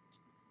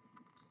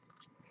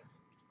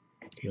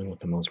 Dealing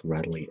with the most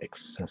readily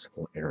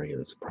accessible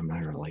areas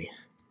primarily.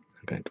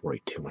 I'm going to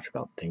worry too much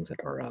about things that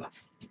are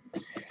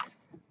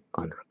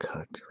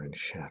undercut or in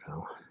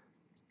shadow.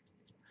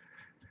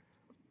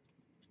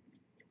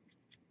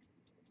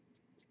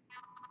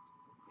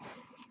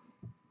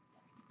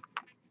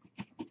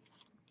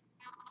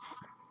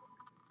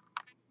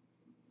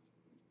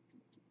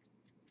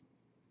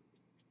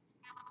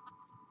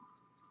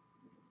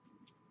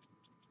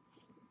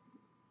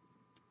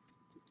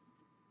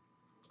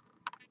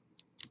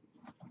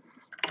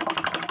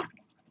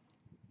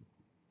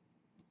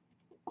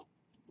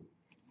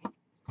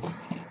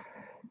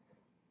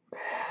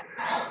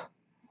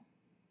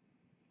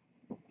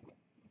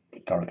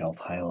 Dark Elf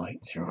Highlight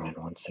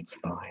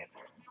 09165.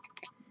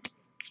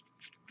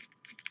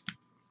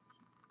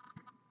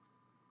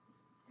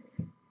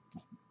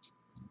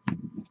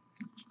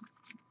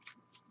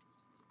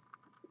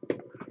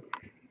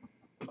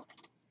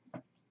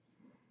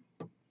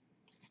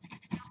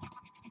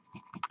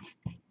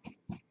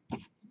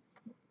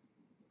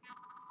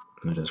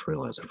 I just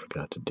realized I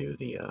forgot to do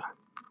the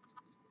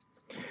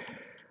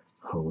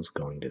hose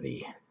going to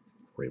the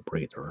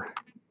rebreather.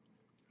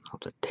 I'll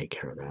have to take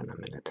care of that in a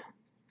minute.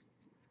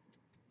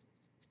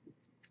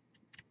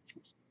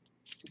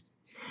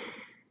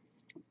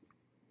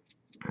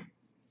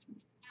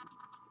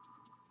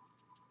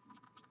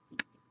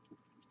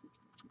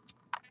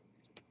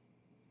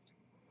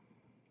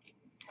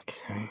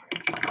 Okay.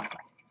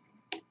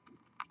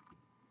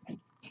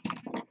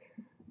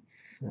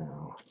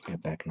 So,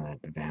 get back into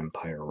that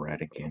vampire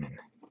red again and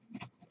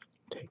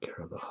take care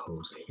of the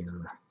hose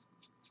here.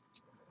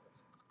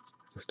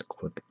 Just a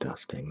quick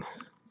dusting.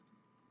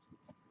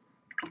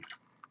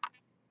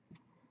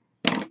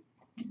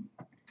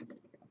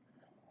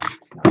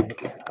 That's not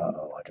it.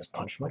 Uh-oh, I just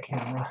punched my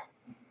camera.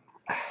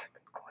 Good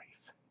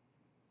grief.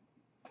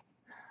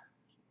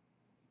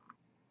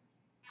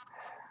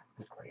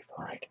 Good grief,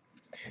 alright.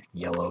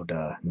 Yellowed,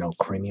 no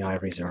creamy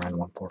ivory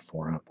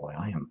 09144. Oh boy,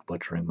 I am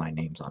butchering my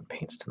names on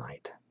paints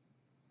tonight.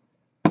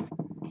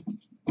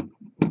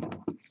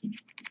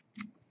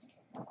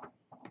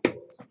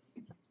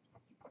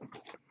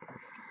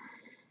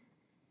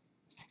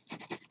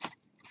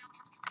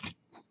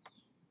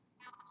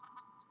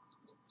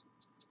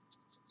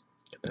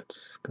 Get that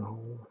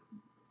skull.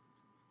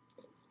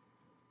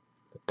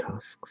 The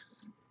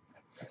tusks.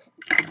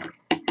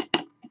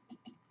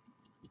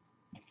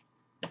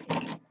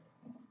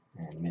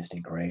 And Misty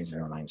Gray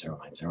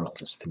 09090. I'll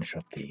just finish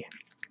up the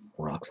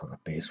rocks on the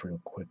base real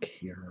quick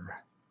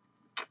here.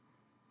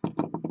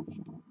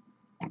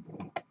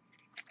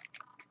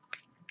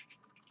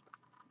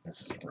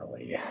 This is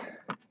really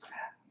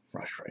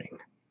frustrating.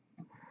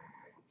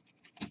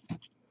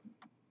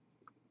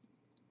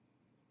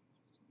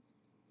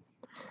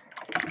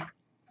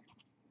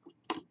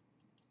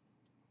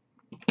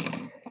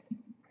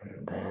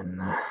 And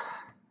then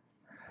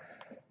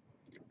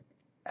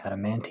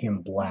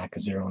Adamantium Black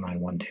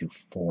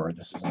 09124.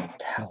 This is a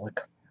metallic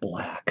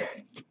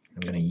black. I'm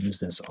going to use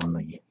this on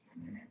the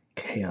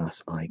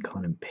Chaos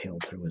icon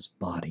impaled through his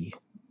body.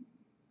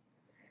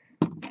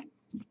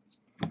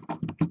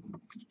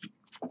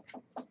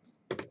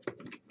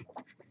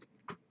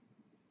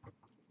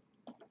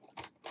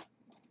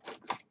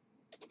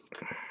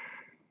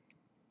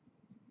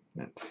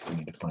 I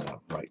need to find the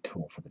right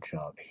tool for the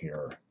job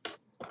here.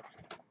 I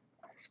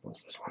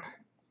suppose this one.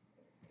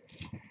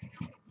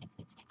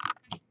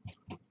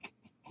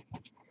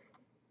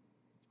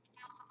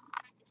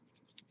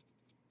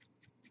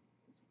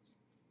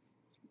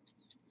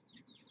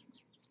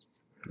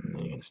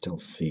 And you can still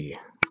see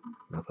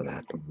enough of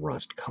that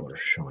rust color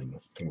showing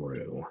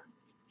through.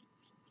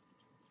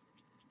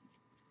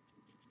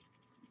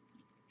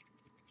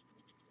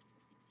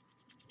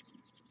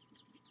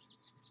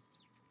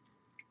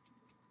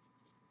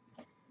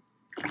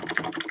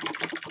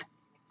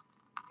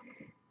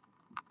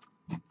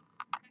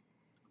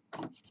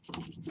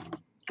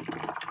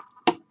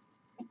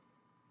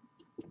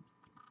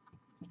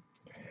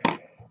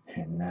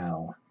 And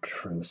now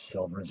True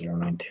Silver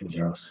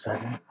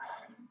 09207.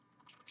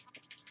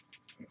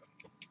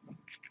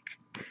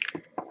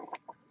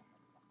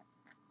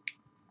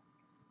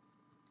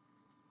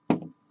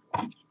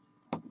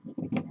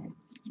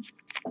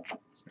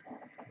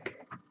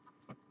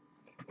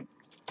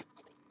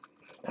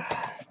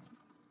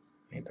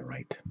 Made the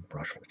right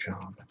brush for the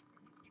job.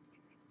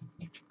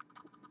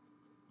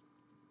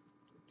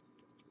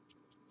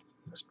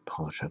 Just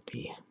polish up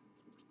the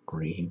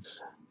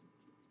greaves.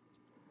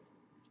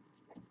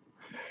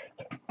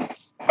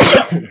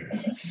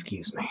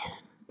 Excuse me.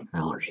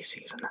 Allergy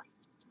season.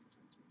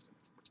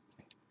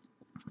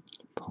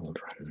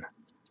 Pauldron.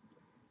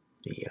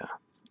 The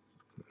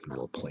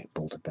metal plate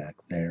bolted back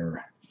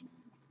there.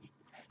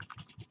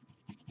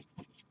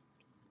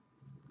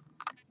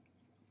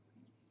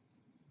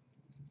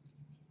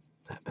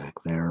 That back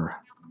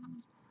there.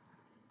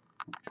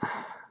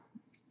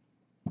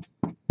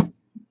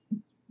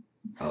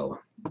 Oh,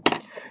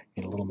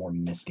 need a little more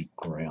Misty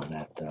Gray on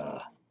that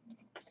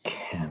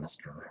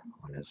canister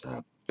on his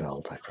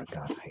belt. I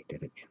forgot I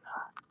did it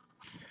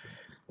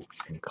in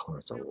same color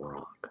as a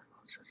rock.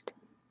 Let's just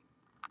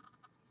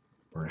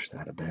burnish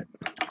that a bit.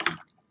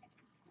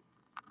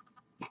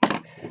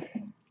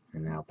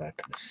 And now back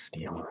to the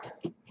steel.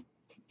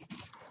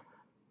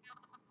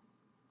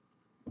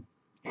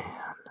 And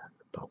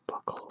the belt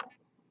buckle.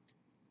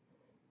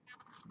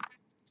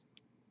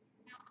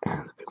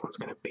 And the big one's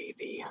going to be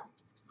the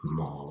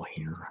maul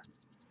here.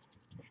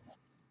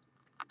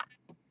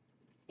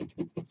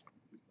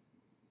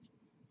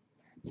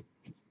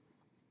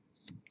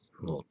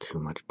 A little too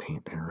much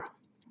paint there.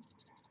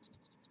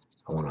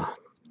 I want to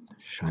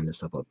shine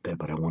this up a bit,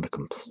 but I want to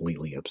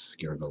completely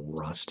obscure the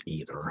rust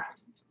either.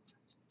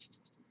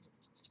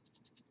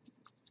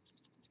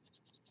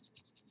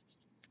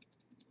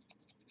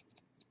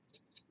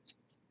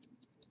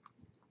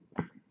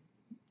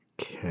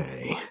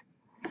 Okay.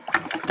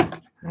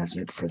 That's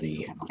it for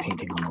the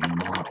painting on the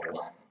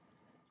model.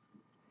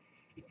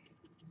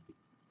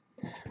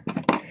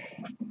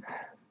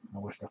 I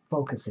wish the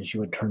focus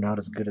issue had turned out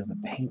as good as the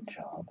paint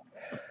job.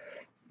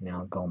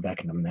 Now I'm going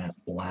back into matte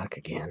black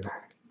again.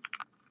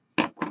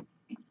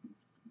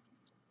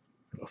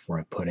 Before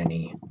I put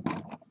any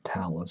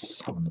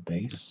talus on the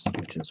base,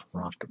 which is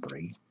rock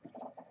debris,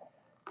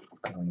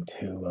 I'm going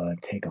to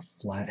take a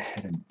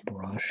flat-headed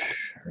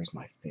brush. Here's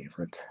my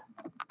favorite.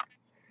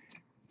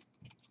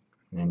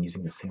 And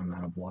using the same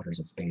amount of water as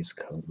a base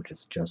coat, which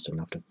is just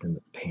enough to thin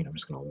the paint, I'm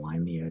just going to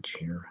line the edge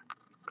here.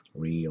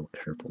 Real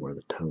careful where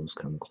the toes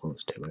come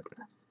close to it.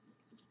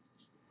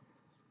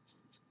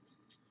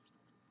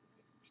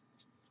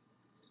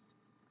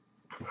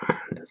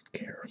 Just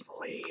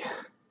carefully.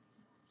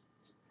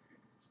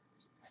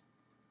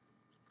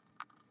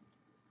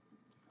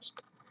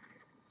 Just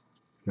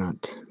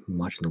not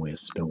much in the way of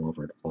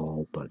spillover at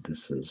all, but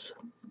this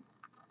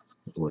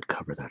would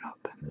cover that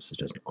up. And this is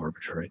just an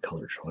arbitrary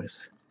color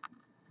choice.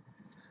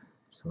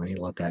 So I need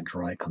to let that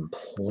dry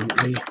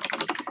completely,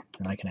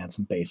 and I can add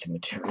some basing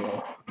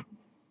material.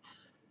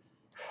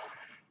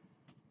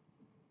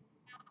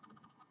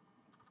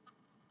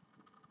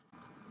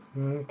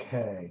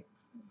 Okay,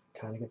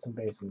 time to get some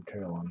basing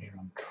material on here.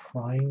 I'm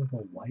trying the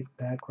white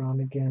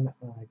background again.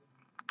 I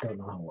don't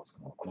know how it's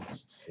going to look.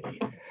 Let's see.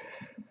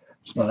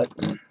 But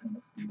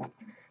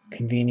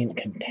convenient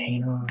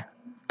container,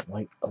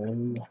 white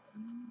glue.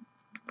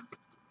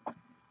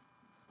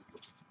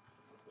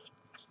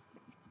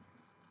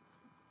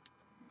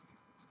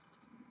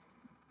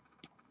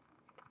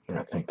 And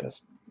I think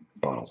this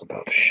bottle's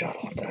about shut.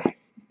 I'll have to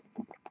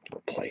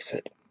replace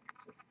it.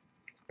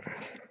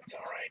 It's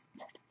all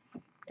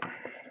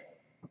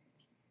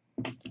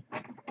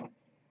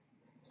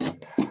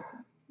right.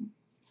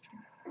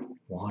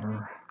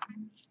 Water.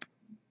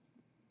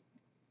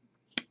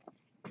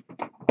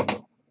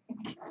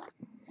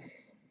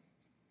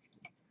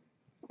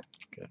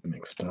 Get it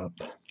mixed up.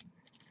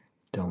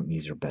 Don't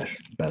use your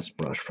best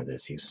brush for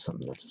this. Use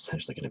something that's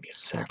essentially going to be a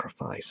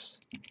sacrifice.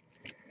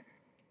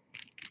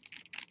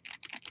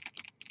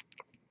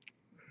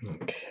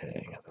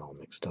 Okay, got that all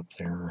mixed up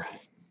there.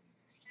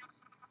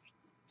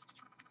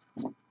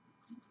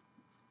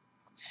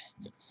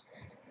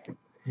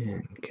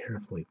 And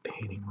carefully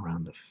painting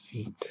around the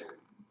feet.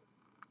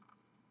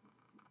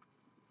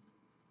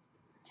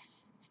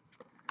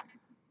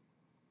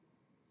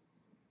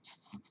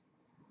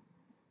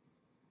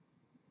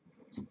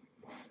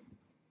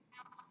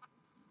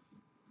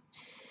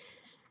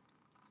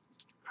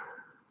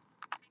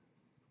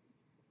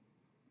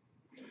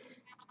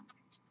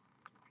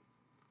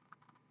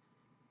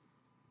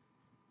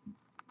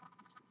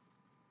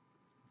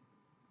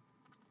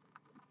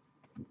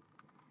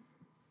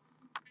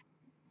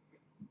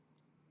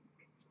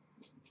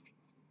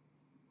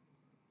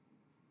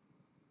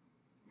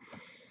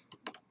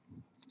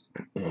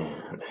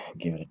 And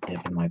give it a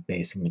dip in my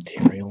basing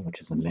material,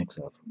 which is a mix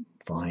of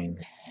fine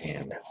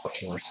and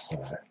coarse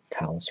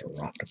talus or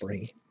rock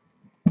debris.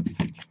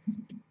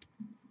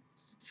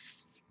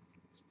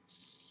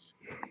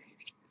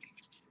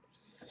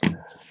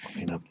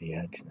 Clean up the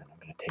edge, and then I'm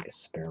going to take a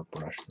spare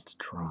brush that's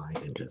dry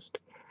and just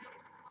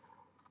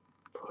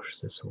push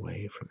this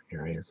away from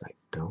areas I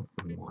don't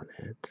want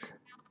it.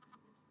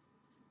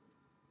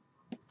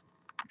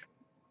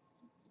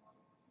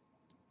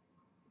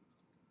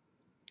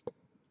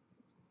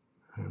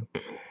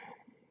 Okay.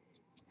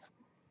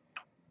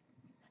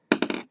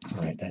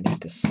 Alright, that needs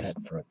to set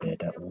for a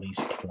bit, at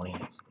least 20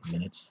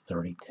 minutes,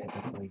 30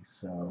 typically,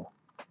 so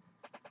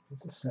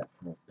this is set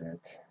for a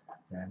bit.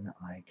 Then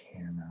I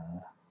can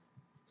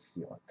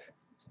seal it.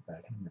 So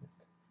back in a minute.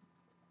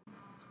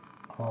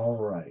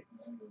 Alright,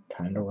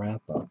 time to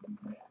wrap up.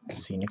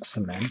 Scenic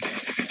Cement.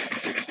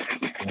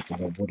 This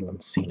is a Woodland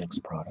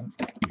Scenics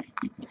product.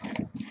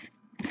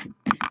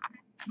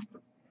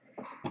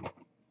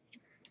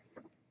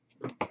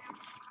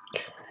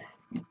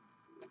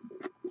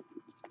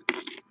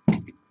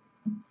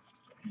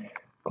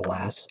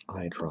 Glass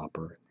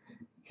eyedropper,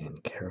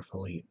 and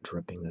carefully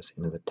dripping this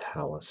into the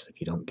talus.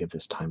 If you don't give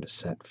this time to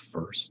set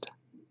first,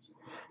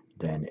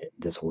 then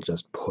this will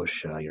just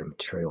push your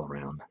material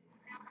around.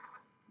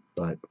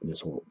 but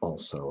this will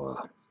also,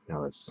 now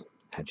let's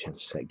have a chance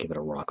to say, give it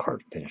a rock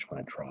hard finish when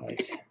it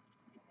dries.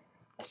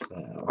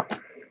 So,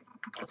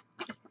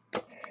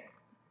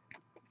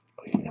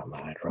 cleaning out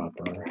my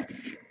eyedropper.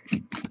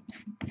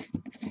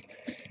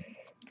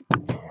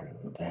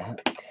 And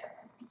that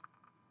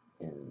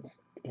is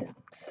it.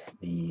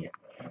 The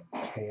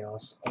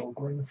Chaos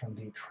Ogryn from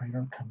the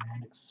Trainer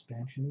Command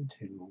expansion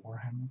to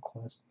Warhammer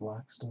Quest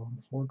Blackstone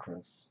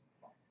Fortress.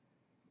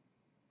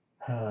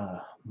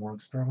 More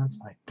experiments?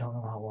 I don't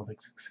know how well they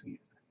succeeded.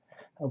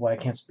 Oh, well, I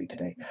can't speak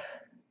today.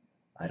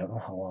 I don't know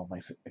how well my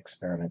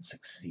experiment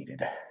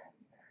succeeded.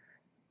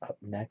 Up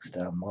next,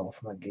 a model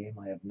from a game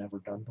I have never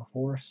done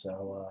before,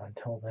 so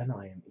until then,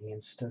 I am Ian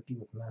Stokey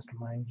with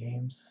Mastermind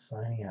Games,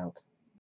 signing out.